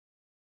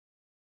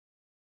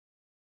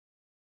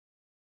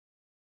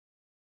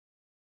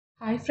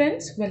Hi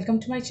friends, welcome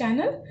to my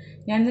channel.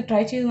 ഞാൻ ഇന്ന്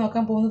try ചെയ്ത്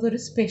നോക്കാൻ പോകുന്നത് ഒരു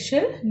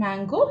സ്പെഷ്യൽ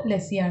മാംഗോ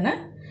ലസ്സിയാണ്.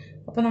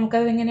 അപ്പോൾ നമുക്ക്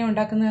അത് എങ്ങനെ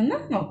ഉണ്ടാക്കുന്നതെന്ന്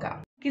നോക്കാം.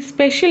 ഈ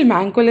സ്പെഷ്യൽ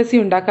മാംഗോ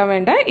ലസ്സി ഉണ്ടാക്കാൻ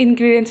വേണ്ട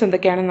ഇൻഗ്രീഡിയൻസ്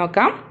എന്തൊക്കെയാണെന്ന്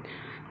നോക്കാം.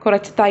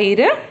 കുറച്ച്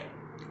തൈര്,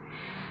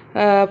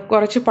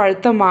 കുറച്ച്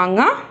പഴുത്ത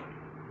മാങ്ങ,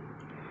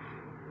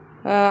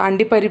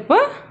 അണ്ടിപ്പരിപ്പ്,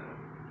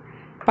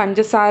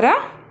 പഞ്ചസാര,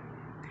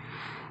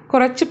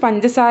 കുറച്ച്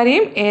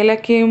പഞ്ചസാരയും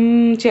ഏലക്കയും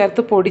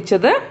ചേർത്ത്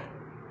പൊടിച്ചത്,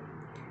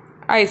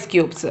 ഐസ്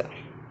ക്യൂബ്സ്.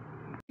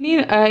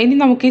 ഇനി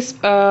നമുക്ക് ഈ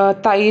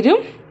തൈരും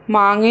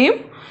മാങ്ങയും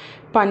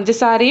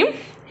പഞ്ചസാരയും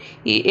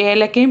ഈ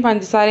ഏലക്കയും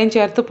പഞ്ചസാരയും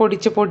ചേർത്ത്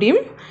പൊടിച്ച പൊടിയും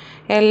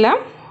എല്ലാം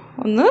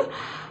ഒന്ന്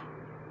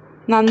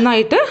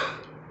നന്നായിട്ട്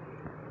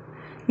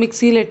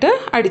മിക്സിയിലിട്ട്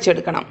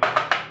അടിച്ചെടുക്കണം.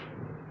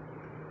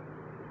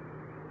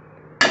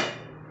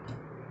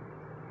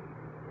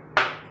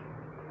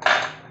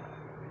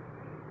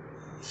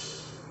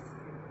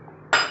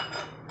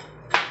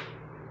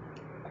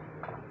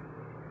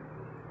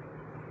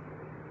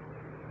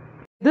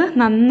 ഇത്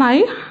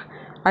നന്നായി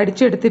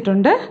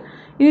അടിച്ചെടുത്തിട്ടുണ്ട്.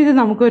 ഇനി ഇത്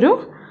നമുക്കൊരു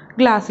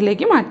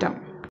ഗ്ലാസ്സിലേക്ക് മാറ്റാം.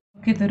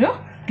 ഇതൊരു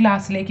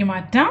ഗ്ലാസ്സിലേക്ക്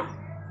മാറ്റാം.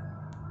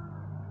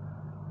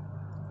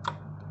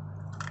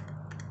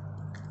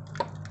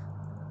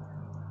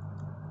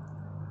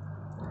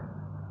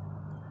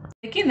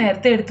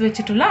 നേരത്തെ എടുത്തു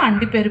വെച്ചിട്ടുള്ള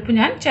അണ്ടിപ്പരിപ്പ്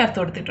ഞാൻ ചേർത്ത്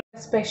കൊടുത്തിട്ടുണ്ട്.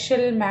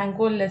 സ്പെഷ്യൽ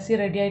മാംഗോ ലസ്സി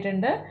റെഡി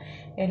ആയിട്ടുണ്ട്.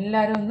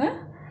 എല്ലാവരും ഒന്ന്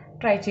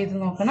ട്രൈ ചെയ്ത്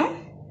നോക്കണം.